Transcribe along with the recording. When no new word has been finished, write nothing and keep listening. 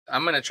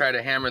I'm gonna try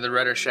to hammer the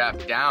rudder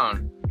shaft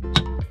down.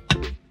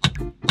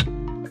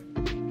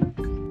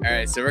 All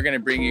right, so we're gonna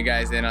bring you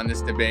guys in on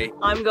this debate.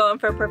 I'm going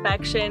for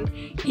perfection.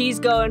 He's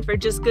going for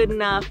just good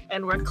enough,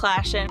 and we're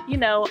clashing. You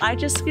know, I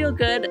just feel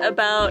good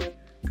about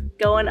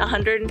going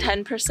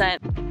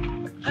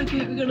 110%.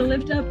 Okay, we're gonna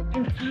lift up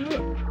and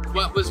out.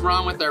 What was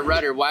wrong with our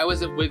rudder? Why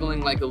was it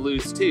wiggling like a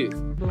loose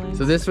tooth?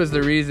 So this was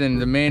the reason,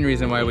 the main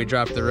reason why we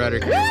dropped the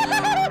rudder.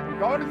 We're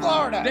going to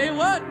Florida. Day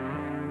what?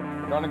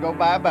 We're gonna go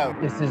buy a boat.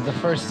 This is the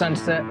first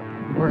sunset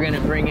we're gonna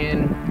bring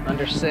in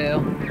under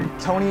sail.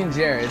 Tony and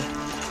Jared,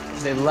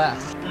 they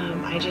left.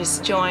 I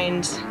just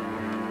joined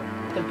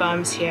the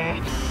bums here.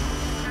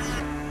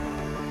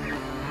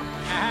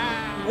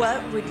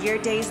 What would your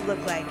days look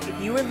like if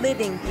you were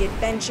living the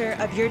adventure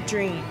of your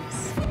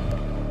dreams?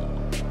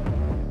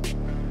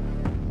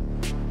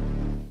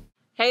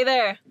 Hey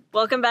there,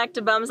 welcome back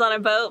to Bums on a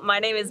Boat. My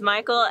name is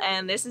Michael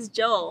and this is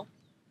Joel.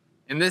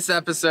 In this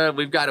episode,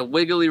 we've got a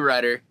wiggly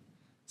rudder.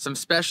 Some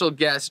special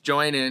guests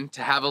join in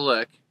to have a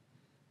look.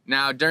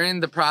 Now, during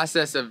the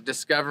process of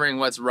discovering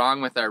what's wrong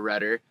with our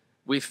rudder,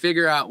 we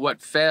figure out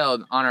what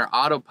failed on our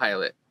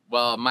autopilot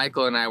while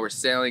Michael and I were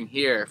sailing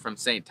here from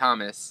St.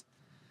 Thomas.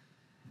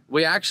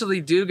 We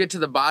actually do get to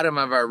the bottom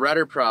of our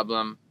rudder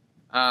problem,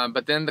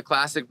 but then the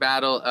classic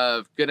battle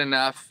of good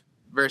enough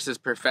versus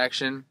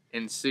perfection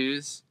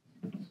ensues.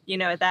 You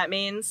know what that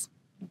means?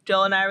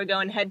 Joel and I were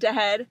going head to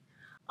head.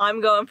 I'm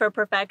going for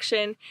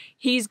perfection.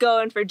 He's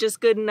going for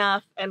just good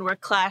enough, and we're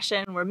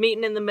clashing. We're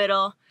meeting in the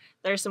middle.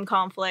 There's some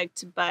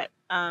conflict, but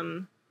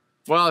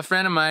well, a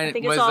friend of mine I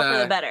think it's all for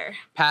the better.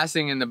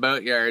 Passing in the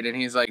boatyard, and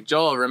he's like,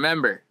 Joel,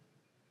 remember,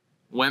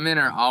 women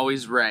are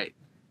always right.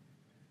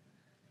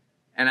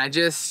 And I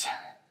just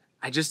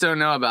don't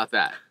know about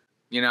that.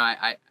 You know,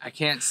 I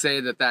can't say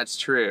that that's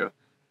true.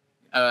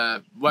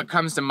 What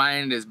comes to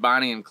mind is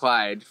Bonnie and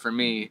Clyde for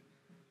me.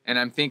 And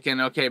I'm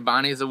thinking, okay,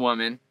 Bonnie's a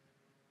woman.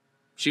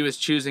 She was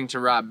choosing to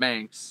rob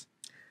banks.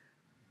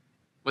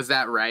 Was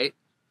that right?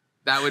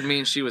 That would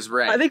mean she was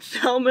right. I think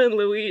Thelma and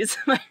Louise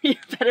might be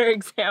a better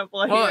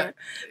example here.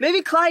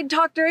 Maybe Clyde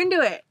talked her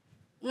into it.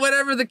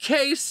 Whatever the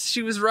case,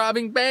 she was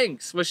robbing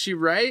banks. Was she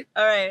right?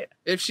 All right.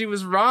 If she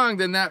was wrong,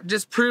 then that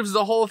just proves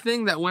the whole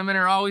thing that women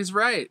are always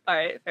right. All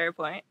right, fair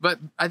point. But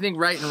I think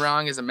right and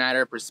wrong is a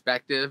matter of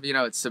perspective. You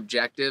know, it's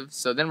subjective.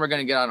 So then we're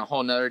going to get on a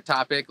whole nother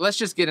topic. Let's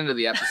just get into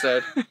the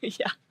episode.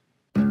 Yeah.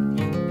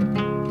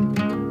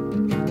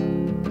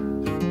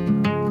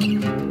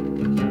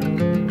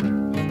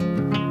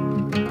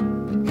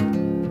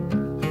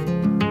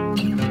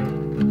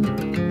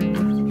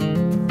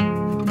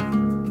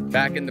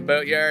 Back in the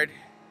boatyard,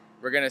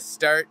 we're gonna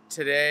start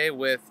today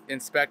with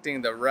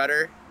inspecting the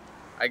rudder.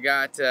 I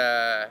got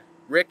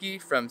Ricky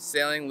from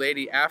Sailing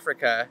Lady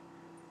Africa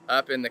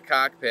up in the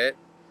cockpit.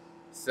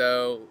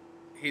 So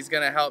he's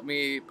gonna help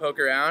me poke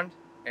around,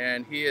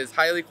 and he is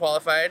highly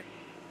qualified.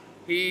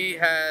 He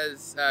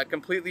has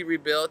completely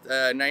rebuilt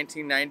a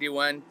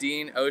 1991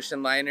 Dean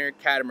Ocean Liner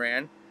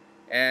catamaran,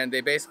 and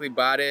they basically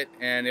bought it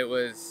and it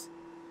was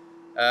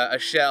a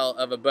shell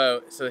of a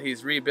boat. So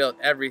he's rebuilt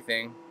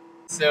everything.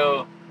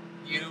 So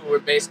you were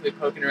basically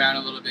poking around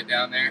a little bit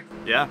down there.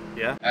 Yeah.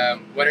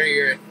 What are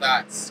your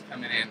thoughts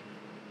coming in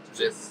to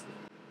this?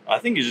 I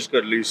think you just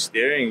got loose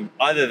steering.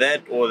 Either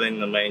that or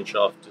then the main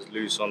shaft is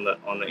loose on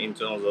the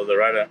internals of the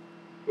rudder.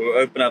 We'll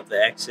open up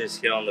the access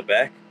here on the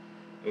back.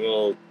 And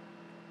we'll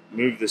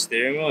move the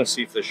steering wheel and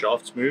see if the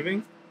shaft's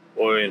moving,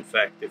 or in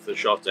fact if the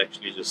shaft's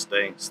actually just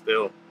staying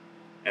still.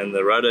 And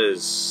the rudder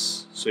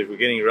is, so if we're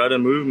getting rudder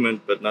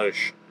movement but no,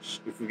 if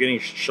we're getting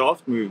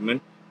shaft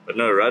movement but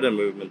no rudder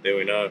movement, then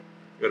we know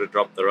got to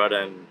drop the rudder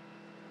and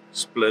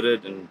split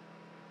it and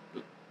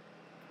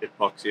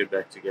epoxy it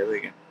back together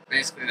again.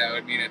 Basically that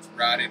would mean it's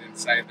rotted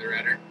inside the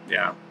rudder.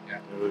 Yeah.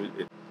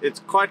 It's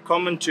quite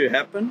common to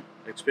happen,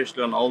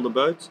 especially on older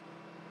boats,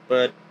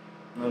 but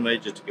no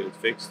major to get it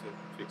fixed.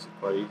 Fix it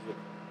quite easily.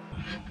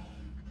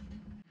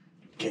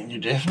 Okay, you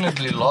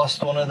definitely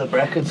lost one of the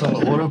brackets on the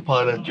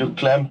autopilot. Your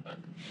clamp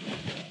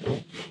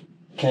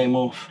came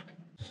off.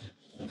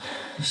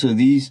 So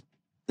there's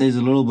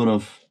a little bit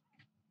of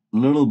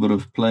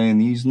play in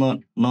these,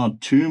 not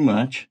too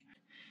much.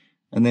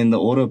 And then the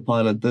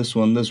autopilot, this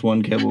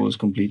one cable was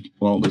complete.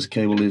 Well, this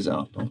cable is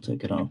out. I'll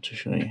take it out to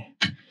show you.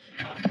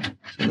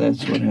 So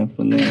that's what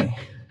happened there.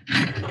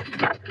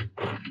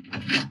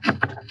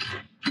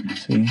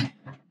 See,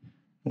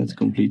 that's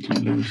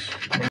completely loose.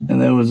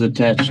 And that was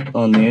attached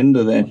on the end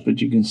of that,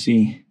 but you can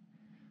see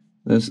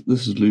this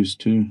is loose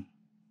too.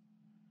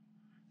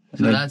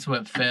 So that's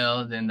what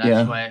failed, and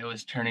that's why it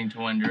was turning to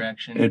one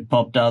direction. It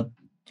popped out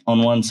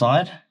on one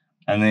side,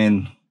 and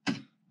then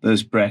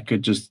this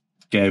bracket just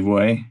gave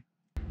way.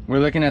 We're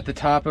looking at the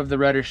top of the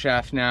rudder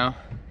shaft now,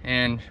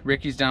 and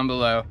Ricky's down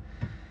below.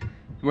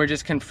 We're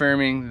just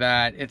confirming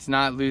that it's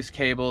not loose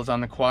cables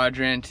on the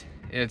quadrant.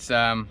 It's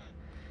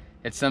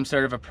some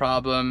sort of a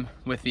problem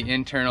with the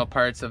internal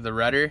parts of the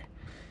rudder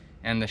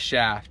and the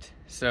shaft.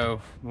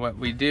 So what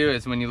we do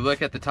is when you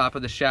look at the top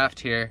of the shaft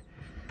here,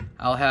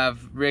 I'll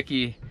have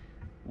Ricky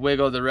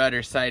wiggle the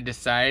rudder side to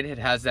side. It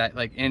has that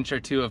like inch or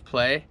two of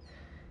play,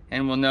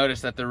 and we'll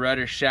notice that the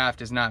rudder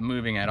shaft is not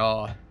moving at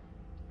all,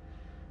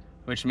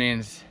 which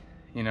means,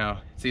 you know,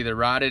 it's either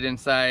rotted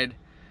inside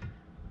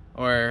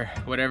or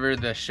whatever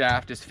the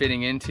shaft is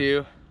fitting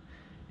into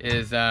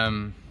is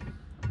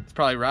it's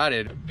probably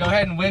rotted. Go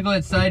ahead and wiggle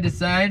it side to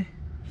side.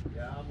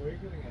 Yeah, I'm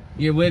wiggling it.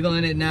 You're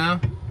wiggling it now?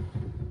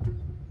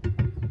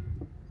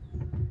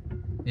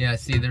 Yeah,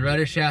 see the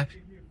rudder shaft.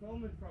 If you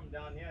film it from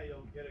down here,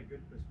 you'll get a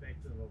good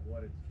perspective of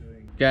what it's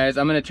doing. Guys,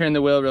 I'm gonna turn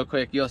the wheel real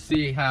quick. You'll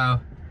see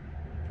how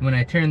when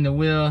I turn the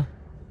wheel,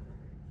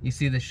 you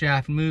see the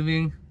shaft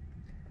moving.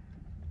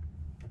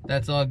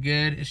 That's all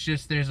good. It's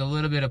just there's a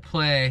little bit of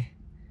play.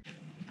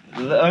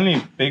 The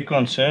only big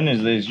concern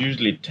is there's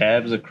usually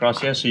tabs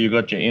across here. So you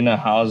got your inner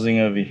housing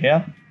over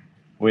here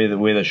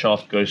where the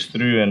shaft goes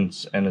through and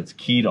it's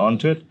keyed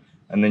onto it.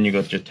 And then you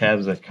got your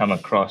tabs that come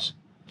across.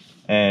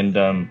 And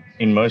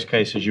in most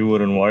cases you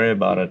wouldn't worry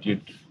about it.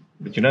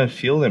 But you don't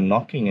feel them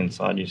knocking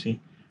inside, you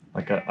see.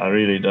 Like I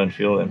really don't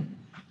feel them.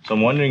 So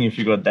I'm wondering if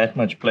you got that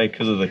much play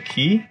because of the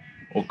key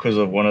or because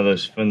of one of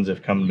those fins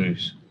have come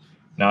loose.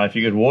 Now if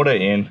you get water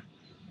in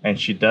and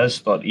she does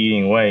start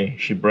eating away,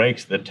 she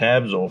breaks the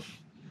tabs off,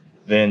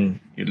 then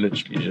you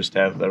literally just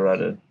have the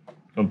rudder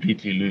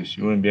completely loose.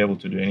 You wouldn't be able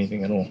to do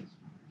anything at all.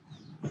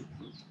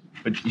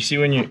 But you see,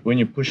 when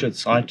you push it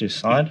side to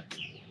side,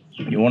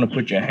 you want to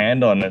put your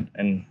hand on it,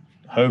 and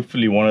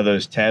hopefully one of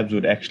those tabs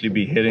would actually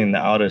be hitting the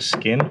outer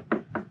skin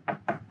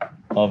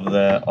of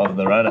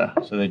the rudder,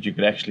 so that you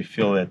could actually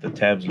feel that the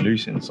tab's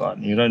loose inside.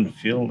 And you don't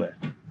feel that.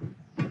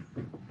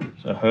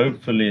 So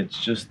hopefully it's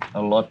just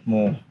a lot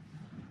more.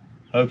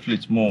 Hopefully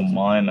it's more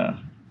minor.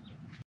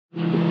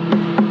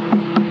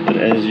 But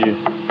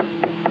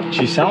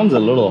she sounds a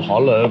little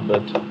hollow,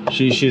 but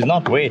she's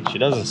not wet. She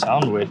doesn't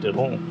sound wet at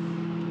all.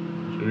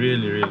 She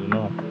really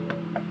not.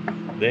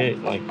 There,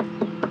 like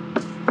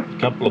a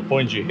couple of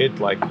points you hit,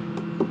 like I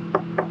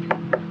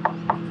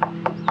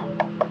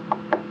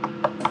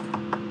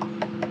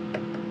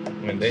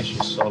mean, there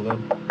she's solid.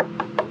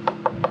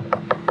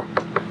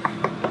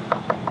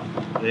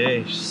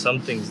 There,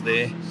 something's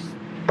there.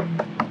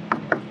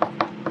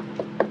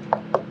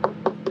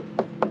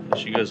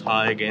 She goes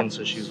high again,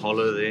 so she's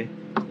hollow there.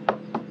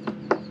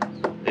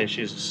 There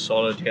she's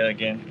solid here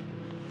again.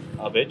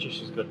 I bet you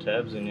she's got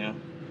tabs in here.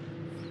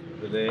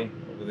 Over there,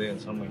 and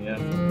somewhere here.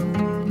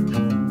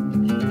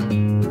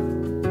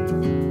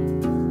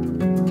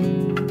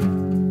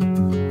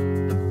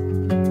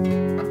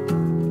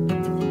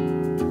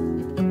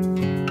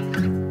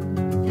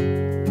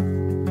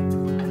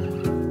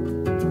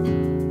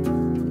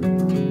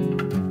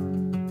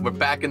 We're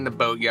back in the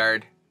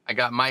boatyard. I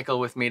got Michael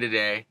with me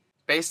today.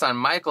 Based on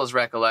Michael's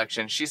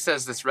recollection, she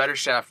says this rudder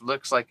shaft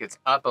looks like it's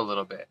up a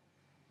little bit.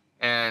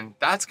 And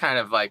that's kind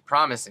of like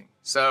promising.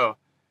 So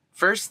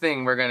first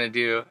thing we're gonna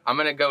do, I'm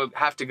gonna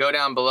have to go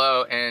down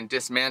below and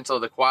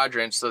dismantle the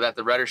quadrant so that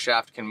the rudder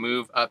shaft can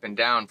move up and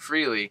down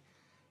freely.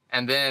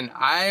 And then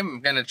I'm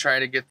gonna try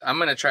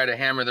to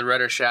hammer the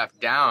rudder shaft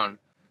down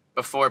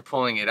before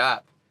pulling it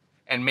up.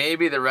 And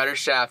maybe the rudder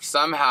shaft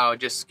somehow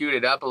just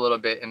scooted up a little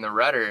bit in the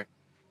rudder,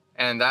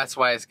 and that's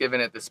why it's giving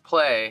it this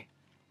play.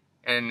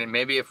 And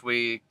maybe if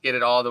we get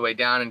it all the way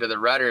down into the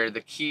rudder,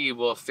 the key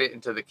will fit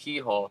into the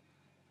keyhole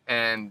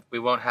and we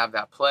won't have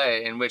that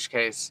play, in which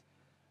case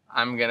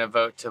I'm gonna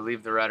vote to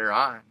leave the rudder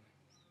on.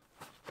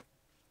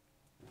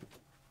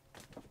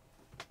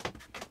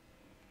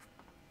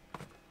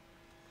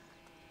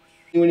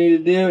 What we need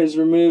to do is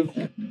remove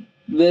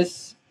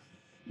this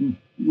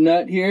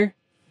nut here,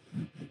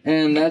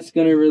 and that's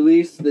gonna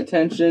release the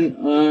tension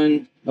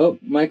on, oh,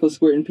 Michael's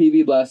squirting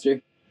PB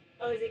blaster.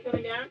 Oh, is it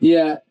coming down?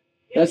 Yeah.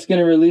 That's going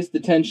to release the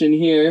tension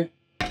here.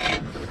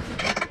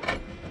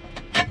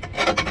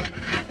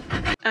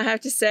 I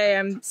have to say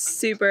I'm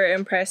super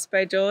impressed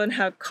by Joel and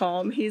how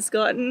calm he's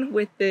gotten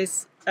with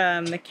this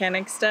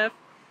mechanic stuff.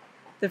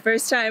 The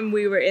first time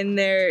we were in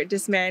there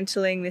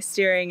dismantling the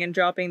steering and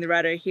dropping the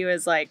rudder, he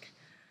was like,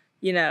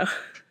 you know,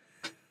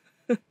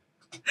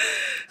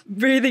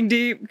 breathing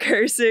deep,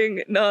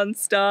 cursing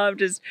nonstop,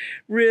 just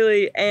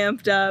really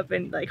amped up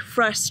and like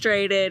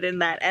frustrated,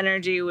 and that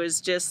energy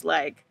was just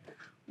like,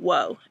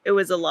 whoa, it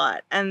was a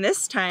lot. And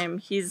this time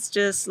he's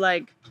just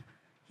like,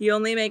 he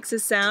only makes a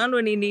sound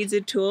when he needs a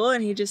tool,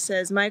 and he just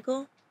says,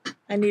 Michael,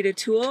 I need a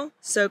tool,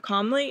 so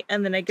calmly,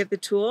 and then I get the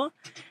tool,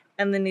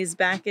 and then he's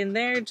back in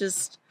there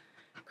just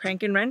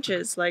cranking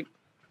wrenches, like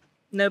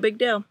no big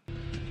deal.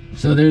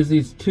 So there's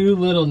these two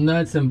little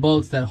nuts and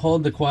bolts that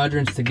hold the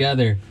quadrants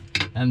together,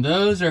 and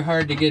those are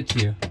hard to get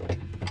to,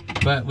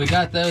 but we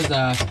got those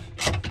off.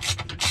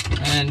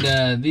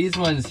 And these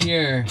ones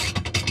here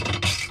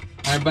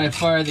are by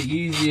far the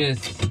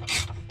easiest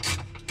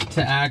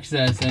to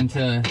access and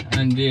to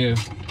undo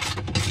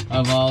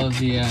of all of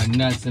the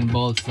nuts and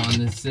bolts on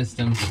this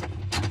system,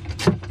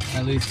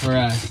 at least for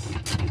us.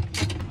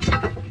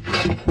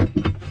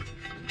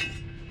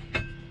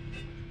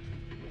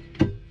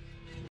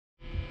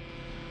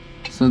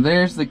 So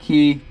there's the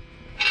key.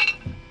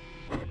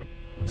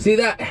 See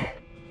that?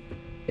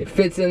 It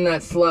fits in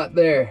that slot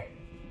there.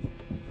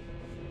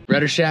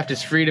 Rudder shaft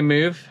is free to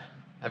move.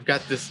 I've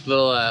got this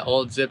little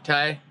old zip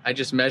tie. I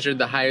just measured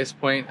the highest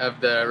point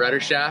of the rudder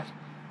shaft.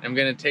 I'm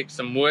gonna take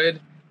some wood,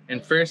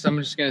 and first I'm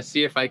just gonna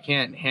see if I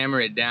can't hammer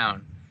it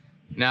down.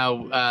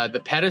 Now, the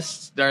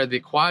pedestals, or the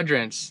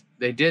quadrants,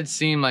 they did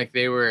seem like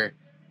they were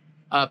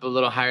up a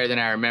little higher than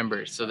I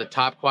remember. So the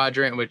top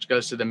quadrant, which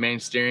goes to the main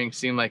steering,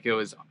 seemed like it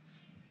was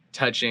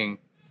touching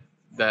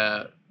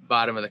the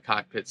bottom of the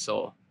cockpit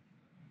sole.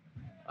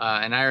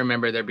 And I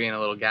remember there being a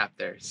little gap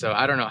there. So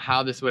I don't know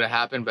how this would have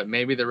happened, but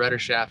maybe the rudder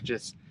shaft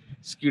just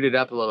scooted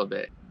up a little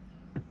bit.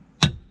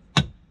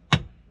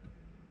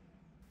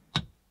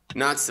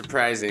 Not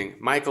surprising,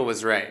 Michael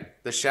was right.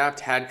 The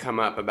shaft had come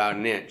up about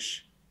an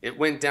inch. It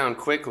went down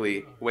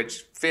quickly,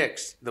 which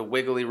fixed the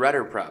wiggly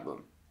rudder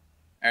problem.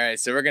 All right,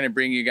 so we're gonna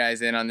bring you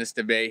guys in on this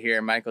debate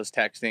here. Michael's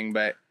texting,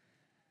 but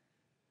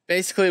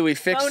basically we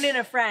fixed... Phone in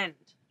a friend.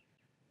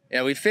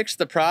 Yeah, we fixed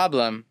the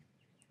problem.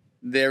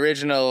 The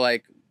original,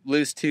 like,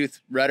 loose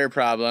tooth rudder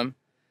problem.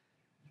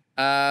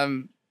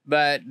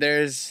 But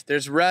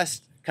there's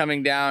rust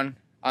coming down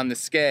on the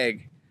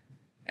skeg,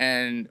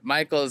 and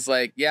Michael's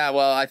like, yeah,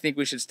 well, I think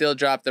we should still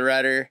drop the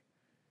rudder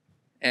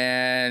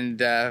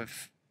and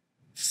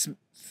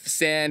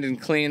sand and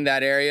clean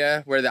that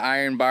area where the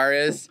iron bar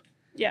is.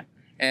 Yeah.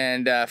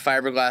 And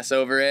fiberglass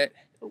over it.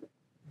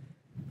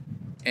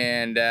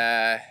 And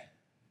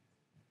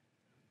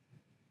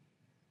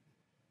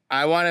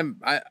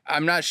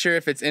I'm not sure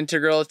if it's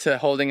integral to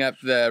holding up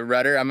the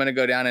rudder. I'm gonna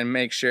go down and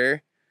make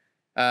sure.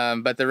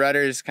 But the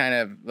rudder is kind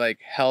of like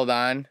held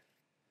on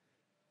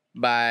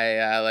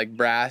by like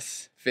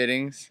brass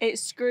fittings. It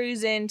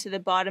screws into the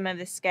bottom of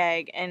the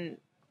skeg, and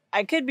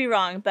I could be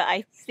wrong, but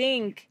I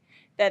think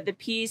that the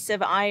piece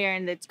of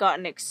iron that's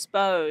gotten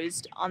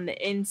exposed on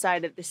the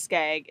inside of the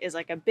skeg is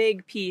like a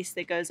big piece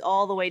that goes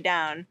all the way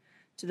down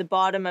to the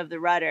bottom of the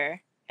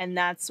rudder, and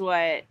that's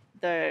what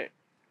the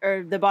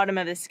bottom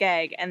of the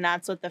skeg, and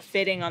that's what the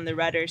fitting on the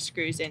rudder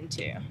screws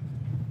into.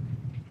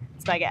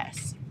 It's my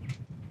guess.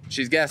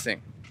 She's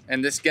guessing,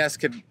 and this guess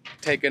could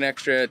take an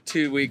extra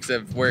 2 weeks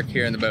of work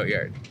here in the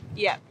boatyard.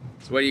 Yeah.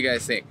 So what do you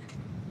guys think?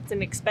 It's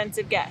an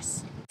expensive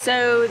guess.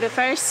 So the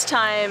first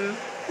time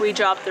we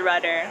dropped the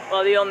rudder,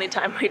 well, the only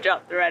time we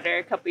dropped the rudder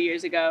a couple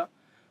years ago,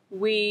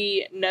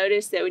 we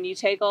noticed that when you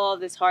take all of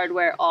this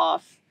hardware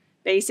off,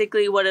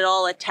 basically what it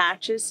all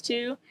attaches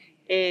to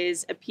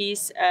is a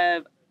piece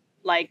of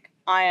like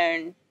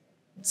iron,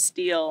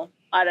 steel,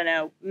 I don't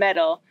know,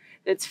 metal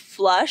that's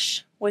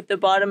flush with the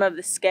bottom of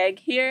the skeg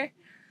here.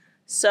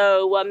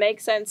 So what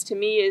makes sense to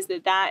me is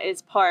that that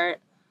is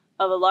part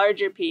of a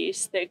larger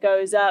piece that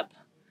goes up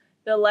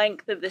the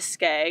length of the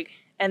skeg,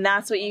 and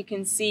that's what you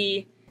can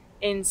see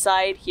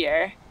inside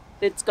here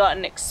that's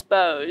gotten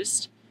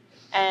exposed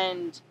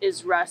and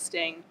is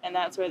rusting, and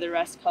that's where the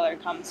rust color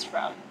comes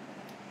from.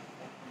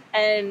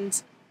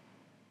 And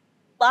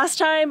last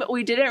time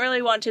we didn't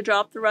really want to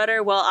drop the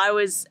rudder. Well, I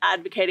was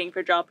advocating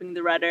for dropping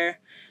the rudder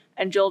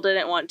and Joel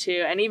didn't want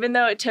to, and even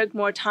though it took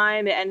more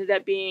time, it ended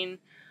up being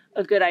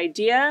a good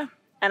idea.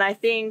 And I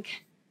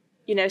think,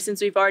 you know, since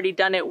we've already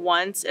done it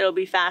once, it'll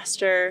be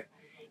faster,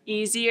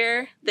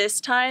 easier this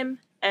time.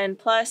 And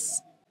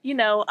plus, you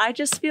know, I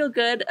just feel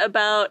good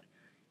about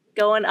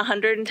going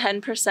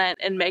 110%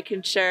 and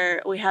making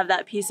sure we have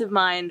that peace of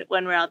mind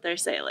when we're out there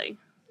sailing.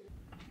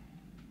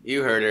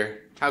 You heard her.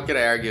 How could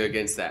I argue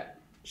against that?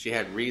 She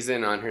had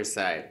reason on her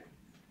side.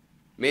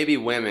 Maybe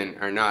women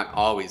are not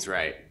always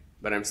right,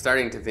 but I'm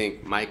starting to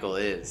think Michael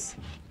is.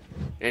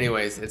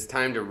 Anyways, it's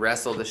time to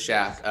wrestle the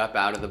shaft up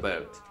out of the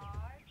boat.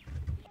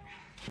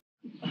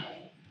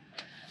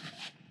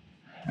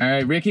 All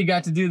right, Ricky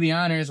got to do the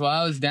honors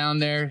while I was down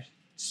there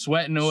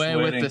sweating away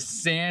with the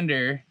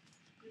sander.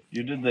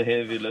 You did the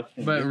heavy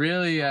lifting. But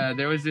really,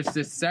 there was just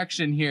this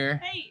section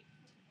here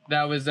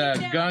that was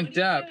gunked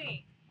up.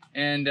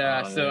 And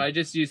so I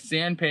just used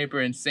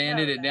sandpaper and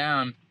sanded it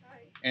down,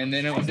 and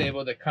then it was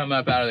able to come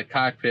up out of the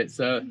cockpit.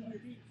 So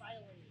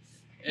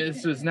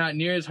this was not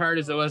near as hard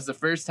as it was the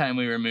first time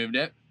we removed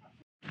it.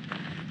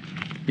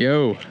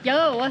 Yo.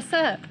 Yo, what's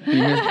up?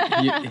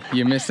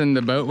 You missing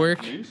the boat work?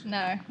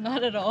 No,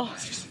 not at all.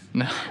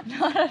 No.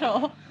 Not at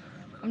all.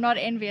 I'm not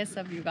envious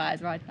of you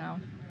guys right now.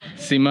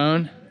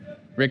 Simone,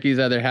 Ricky's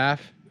other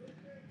half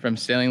from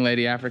Sailing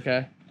Lady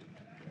Africa.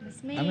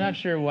 It's me. I'm not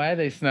sure why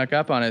they snuck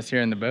up on us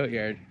here in the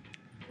boatyard.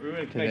 We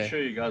went to make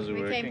sure you guys are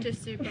working. We came to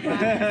supervise.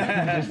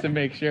 Just to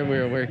make sure we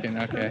were working,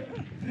 okay.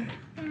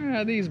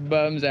 Are these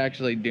bums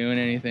actually doing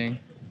anything?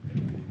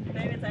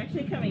 Babe, it's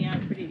actually coming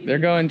out pretty easy. They're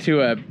going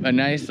to a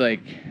nice,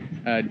 like,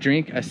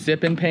 drink, a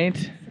sip and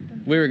paint.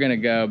 We were gonna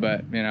go,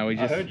 but, you know, we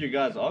just... I heard you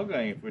guys are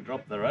going if we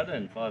drop the rudder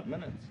in 5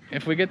 minutes.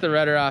 If we get the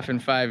rudder off in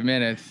 5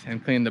 minutes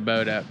and clean the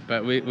boat up,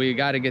 but we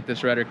got to get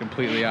this rudder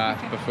completely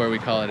off before we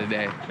call it a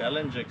day.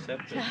 Challenge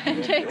accepted.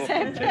 Challenge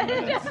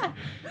accepted.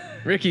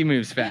 Ricky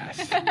moves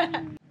fast.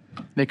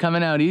 They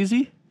coming out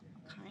easy?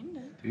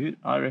 Kinda. Dude,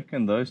 I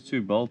reckon those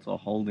two bolts are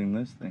holding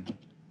this thing.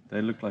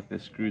 They look like they're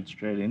screwed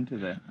straight into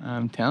there.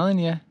 I'm telling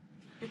you.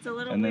 It's a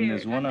little And then weird.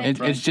 there's one on the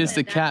front. It's just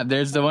a cap.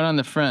 There's the one on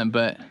the front,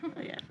 but Oh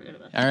yeah, I forgot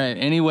about All right,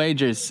 any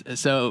wagers?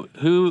 So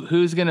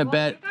who's gonna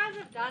bet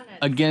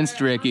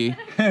against Ricky?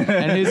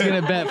 And who's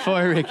gonna bet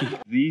for Ricky?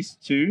 These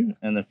two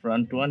and the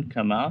front one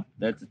come out.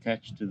 That's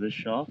attached to this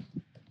shaft.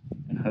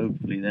 And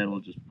hopefully that will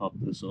just pop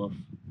this off.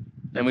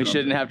 And we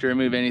shouldn't have to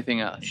remove anything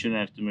You else. shouldn't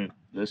have to move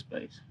this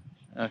base.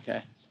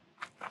 Okay.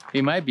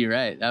 He might be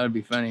right. That would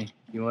be funny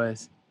if he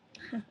was.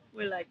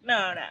 We're like,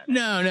 no.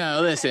 No,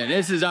 listen,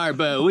 this is our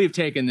boat. We've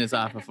taken this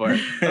off before.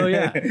 Oh,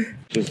 yeah.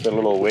 Just a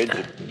little wedge.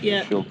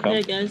 Yeah, She'll come. there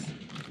it goes.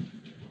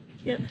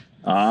 Yep.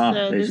 Ah,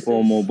 So there's this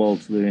 4 is more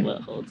bolts there.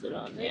 what holds it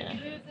on, yeah.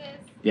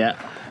 Yeah.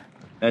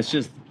 That's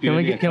just... Can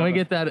we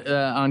get that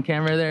on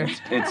camera there?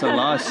 It's a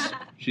loss.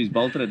 She's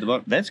bolted at the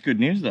bottom. That's good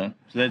news though.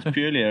 So that's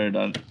purely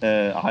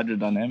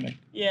hydrodynamic.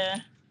 Yeah.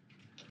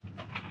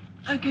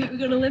 Okay, we're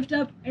gonna lift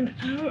up and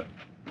out.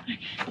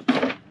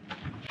 Okay.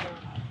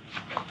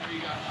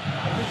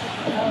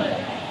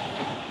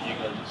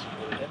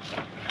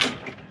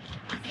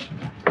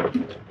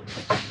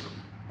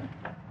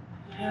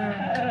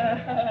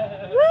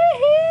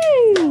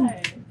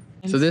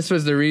 So this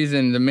was the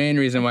main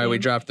reason why we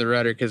dropped the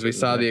rudder, because we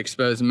saw the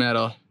exposed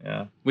metal.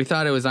 Yeah. We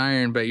thought it was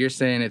iron, but you're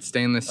saying it's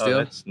stainless steel? Oh,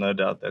 that's no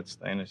doubt that's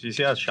stainless. You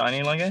see how it's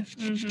shiny like that?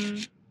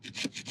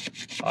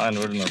 Mm-hmm. Iron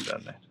wouldn't have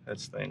done that.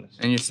 That's stainless.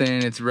 And you're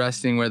saying it's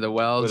rusting where the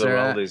welds Where the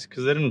are weld at? is,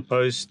 because they didn't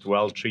post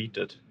well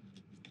treated.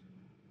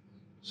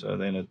 So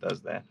then it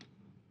does that.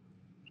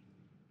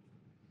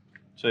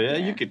 So yeah,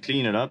 you could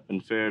clean it up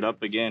and fair it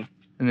up again.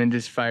 And then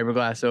just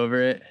fiberglass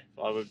over it?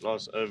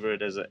 Fiberglass over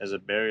it as a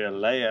barrier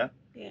layer,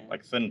 Yeah.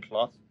 like thin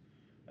cloth,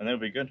 and that'll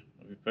be good.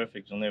 It'll be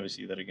perfect. You'll never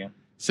see that again.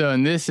 So,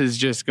 and this is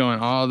just going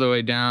all the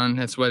way down.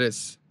 That's what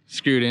it's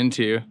screwed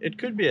into. It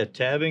could be a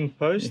tabbing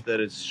post that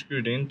it's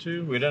screwed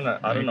into. We don't know.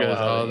 I don't It know goes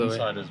how all the the way.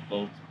 inside is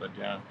built, but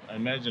yeah, I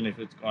imagine if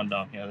it's gone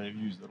down here, they've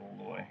used it all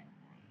the way.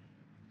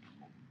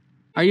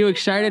 Are you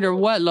excited or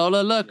what,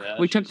 Lola? Look, Yeah,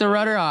 we took she's the so-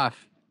 rudder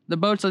off. The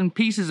boat's in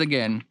pieces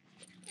again.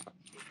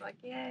 She's like,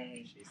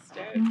 yay. She's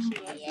stoked. She loves the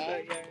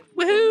boatyard.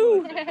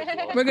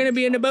 Woohoo! We're gonna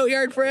be in the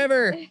boatyard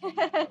forever.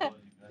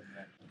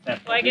 Well,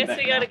 I guess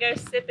we gotta go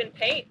sip and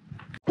paint.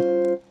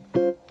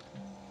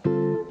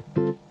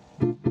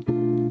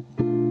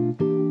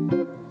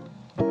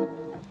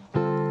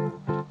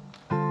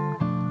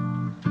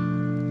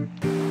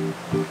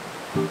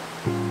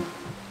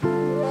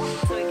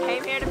 So we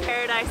came here to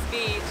Paradise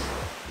Beach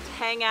to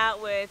hang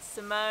out with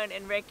Simone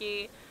and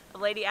Ricky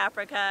of Lady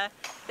Africa.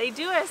 They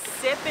do a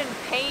sip and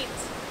paint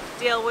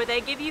deal where they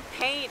give you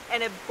paint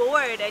and a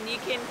board and you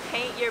can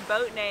paint your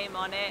boat name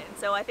on it. And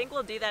so I think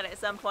we'll do that at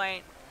some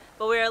point.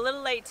 But we're a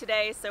little late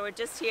today, so we're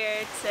just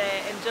here to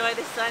enjoy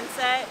the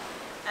sunset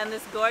and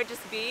this gorgeous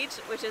beach,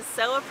 which is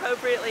so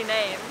appropriately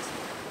named.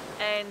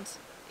 And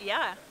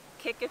yeah,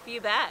 kick a few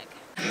back.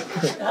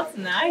 That's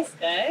nice,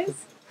 guys.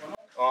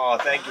 Oh,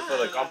 thank you for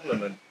the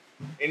compliment.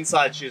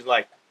 Inside, she's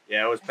like,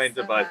 yeah, it was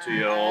painted by a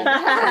 2-year-old.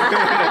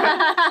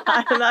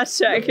 I'm not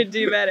sure I could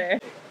do better.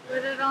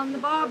 Put it on the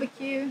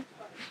barbecue.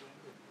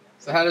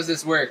 So how does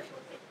this work?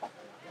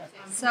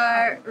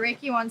 So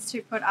Ricky wants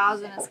to put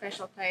ours in a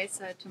special place,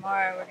 so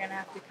tomorrow we're gonna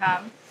have to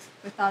come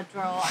with our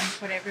drill and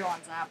put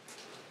everyone's up.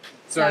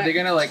 So are they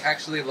gonna like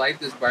actually light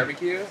this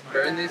barbecue,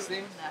 burn these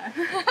things?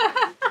 No.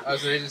 Oh,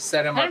 so they just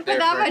set them I up didn't there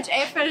put that for... much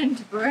effort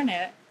into burn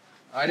it.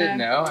 I didn't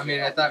know. I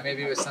mean, I thought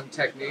maybe it was some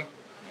technique.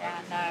 Yeah,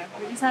 no.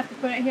 We just have to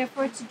put it here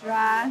for it to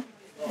dry,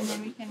 and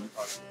then we can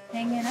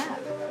hang it up.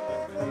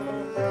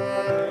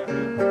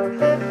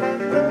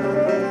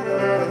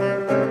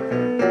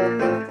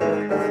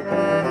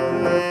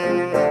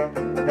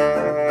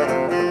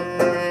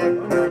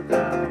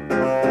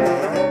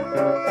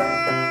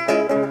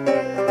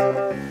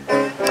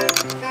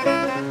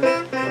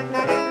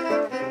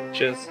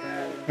 Cheers.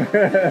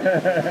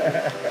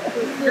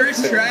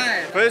 First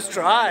try. First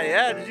try,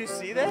 yeah. Did you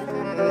see that?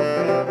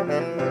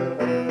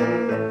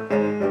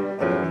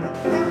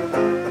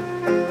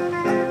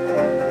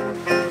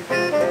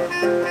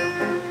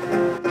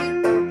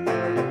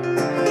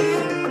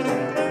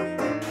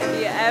 If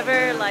you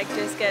ever like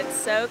just get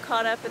so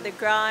caught up in the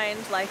grind,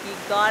 like you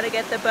gotta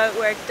get the boat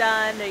work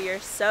done, or you're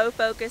so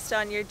focused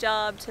on your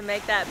job to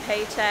make that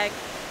paycheck,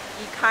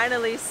 you kind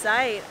of lose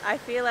sight. I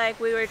feel like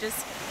we were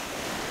just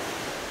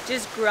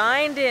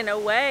grinding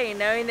away,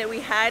 knowing that we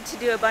had to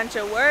do a bunch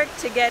of work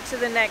to get to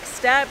the next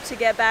step, to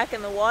get back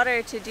in the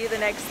water, to do the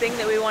next thing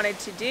that we wanted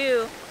to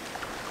do.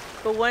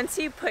 But once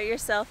you put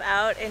yourself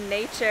out in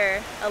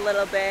nature a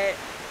little bit,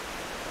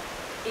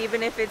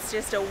 even if it's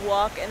just a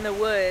walk in the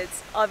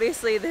woods,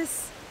 obviously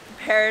this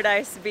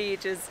Paradise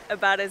Beach is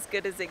about as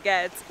good as it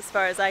gets, as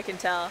far as I can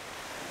tell.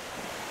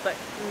 But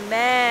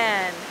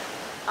man,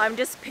 I'm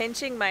just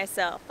pinching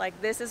myself.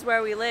 Like, this is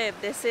where we live.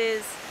 This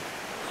is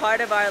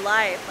part of our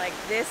life. Like,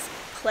 this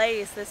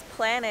place, this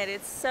planet,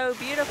 it's so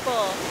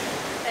beautiful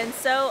and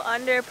so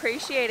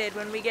underappreciated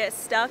when we get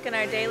stuck in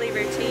our daily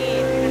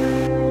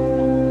routine.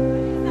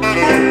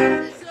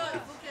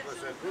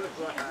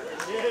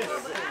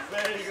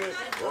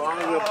 One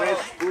of the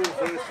best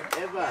spoonfuls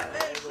ever.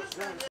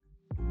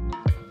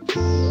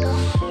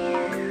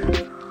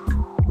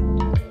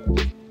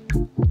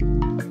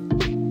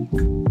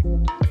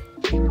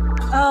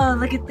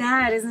 look at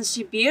that. Isn't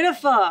she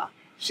beautiful?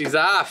 She's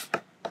off.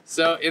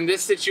 So in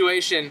this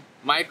situation,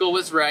 Michael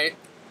was right.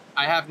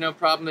 I have no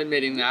problem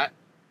admitting that.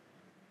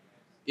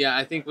 Yeah,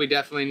 I think we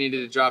definitely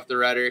needed to drop the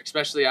rudder,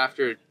 especially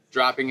after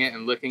dropping it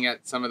and looking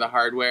at some of the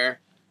hardware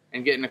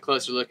and getting a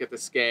closer look at the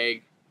skeg.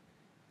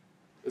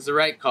 It was the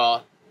right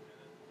call.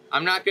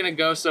 I'm not going to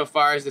go so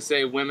far as to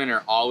say women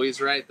are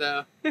always right,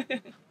 though.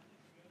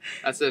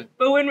 That's a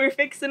But when we're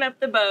fixing up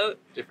the boat,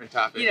 different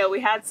topic. you know,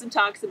 we had some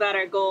talks about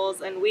our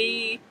goals, and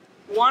we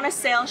want to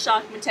sail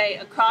Jacques Mate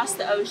across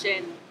the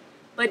ocean.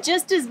 But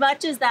just as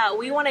much as that,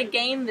 we want to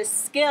gain the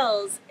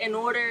skills in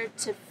order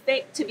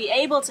to be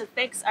able to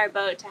fix our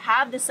boat, to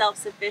have the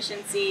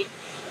self-sufficiency,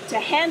 to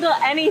handle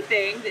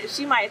anything that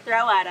she might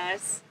throw at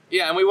us.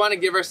 Yeah, and we want to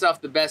give ourselves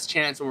the best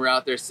chance when we're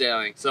out there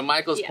sailing. So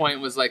Michael's point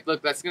was like,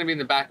 look, that's going to be in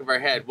the back of our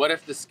head. What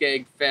if the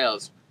skeg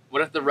fails?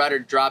 What if the rudder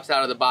drops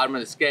out of the bottom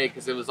of the skeg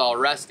because it was all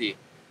rusty?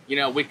 You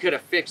know, we could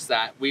have fixed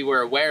that. We were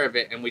aware of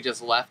it and we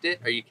just left it.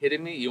 Are you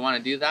kidding me? You want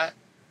to do that?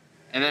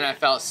 And then I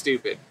felt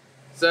stupid.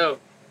 So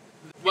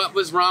what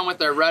was wrong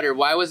with our rudder?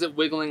 Why was it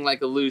wiggling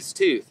like a loose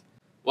tooth?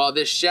 Well,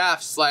 this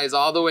shaft slides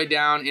all the way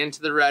down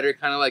into the rudder,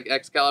 kind of like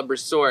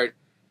Excalibur's sword.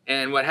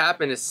 And what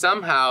happened is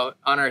somehow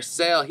on our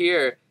sail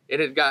here, it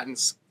had gotten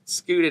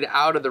scooted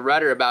out of the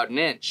rudder about an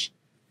inch.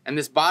 And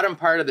this bottom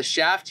part of the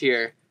shaft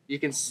here, you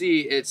can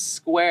see it's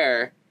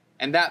square,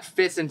 and that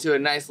fits into a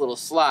nice little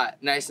slot,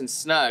 nice and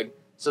snug,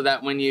 so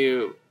that when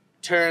you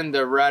turn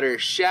the rudder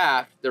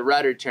shaft, the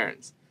rudder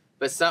turns.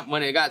 But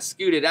when it got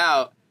scooted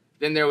out,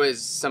 then there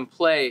was some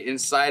play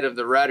inside of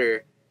the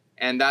rudder,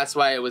 and that's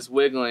why it was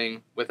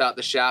wiggling without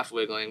the shaft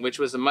wiggling, which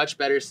was a much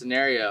better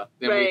scenario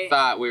than we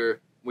thought we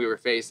were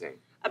facing.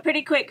 A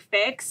pretty quick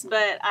fix,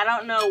 but I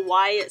don't know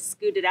why it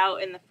scooted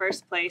out in the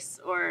first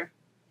place, or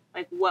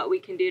like what we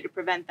can do to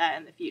prevent that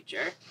in the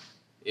future.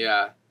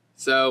 Yeah.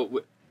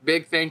 So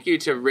big thank you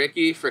to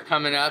Ricky for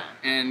coming up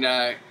and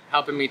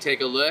helping me take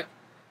a look.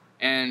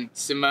 And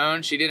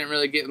Simone, she didn't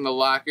really get in the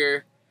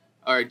locker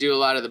or do a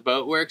lot of the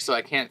boat work, so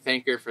I can't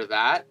thank her for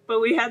that.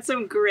 But we had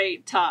some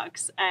great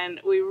talks,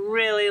 and we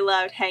really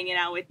loved hanging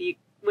out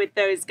with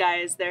those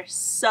guys. They're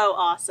so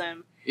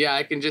awesome. Yeah,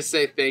 I can just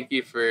say thank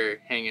you for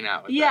hanging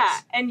out with us. Yeah,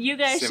 and you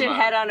guys Simone. should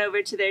head on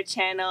over to their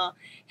channel,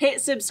 hit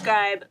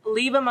subscribe,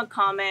 leave them a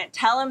comment,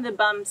 tell them the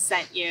bum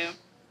sent you.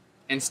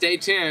 And stay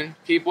tuned.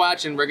 Keep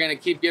watching. We're going to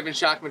keep giving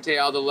Jacques Mate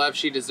all the love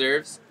she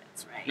deserves.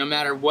 That's right. No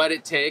matter what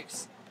it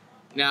takes.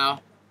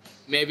 Now,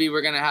 maybe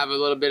we're going to have a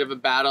little bit of a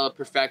battle of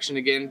perfection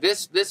again.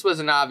 This was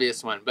an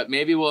obvious one, but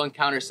maybe we'll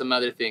encounter some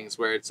other things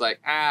where it's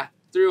like,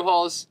 through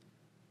holes,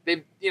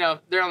 they're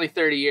only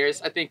 30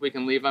 years. I think we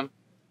can leave them.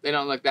 They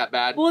don't look that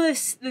bad. Well,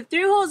 the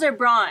through holes are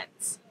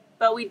bronze,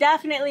 but we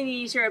definitely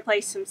need to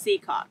replace some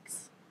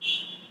seacocks.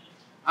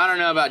 I don't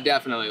know about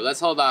definitely. Let's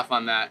hold off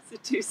on that. Is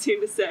it too soon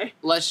to say?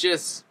 Let's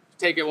just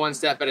take it one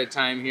step at a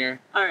time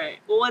here. All right.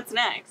 Well, what's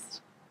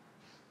next?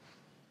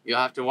 You'll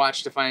have to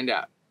watch to find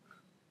out.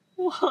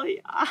 Well,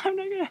 I'm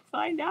not going to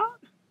find out.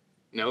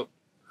 Nope.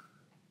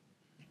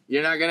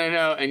 You're not going to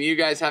know, and you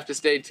guys have to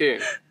stay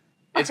tuned.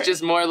 It's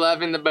just more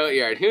love in the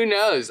boatyard. Who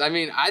knows? I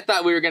mean, I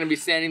thought we were going to be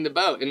sanding the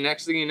boat, and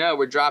next thing you know,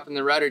 we're dropping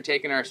the rudder,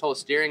 taking our whole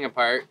steering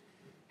apart,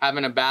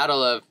 having a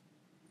battle of,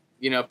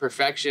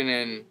 perfection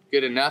and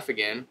good enough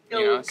again.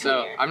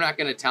 So I'm not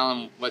going to tell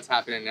them what's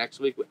happening next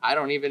week. I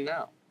don't even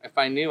know. If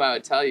I knew, I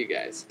would tell you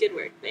guys. Good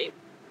work, babe.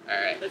 All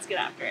right. Let's get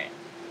after it.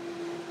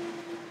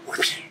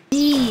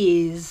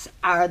 These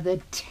are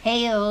the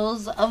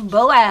tales of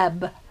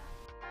BOAB.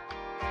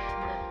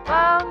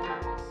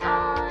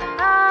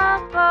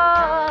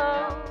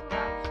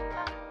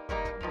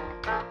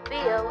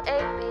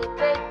 BOAB,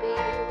 baby,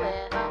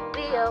 we're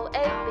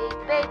BOAB,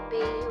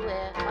 baby,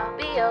 we're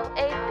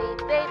BOAB.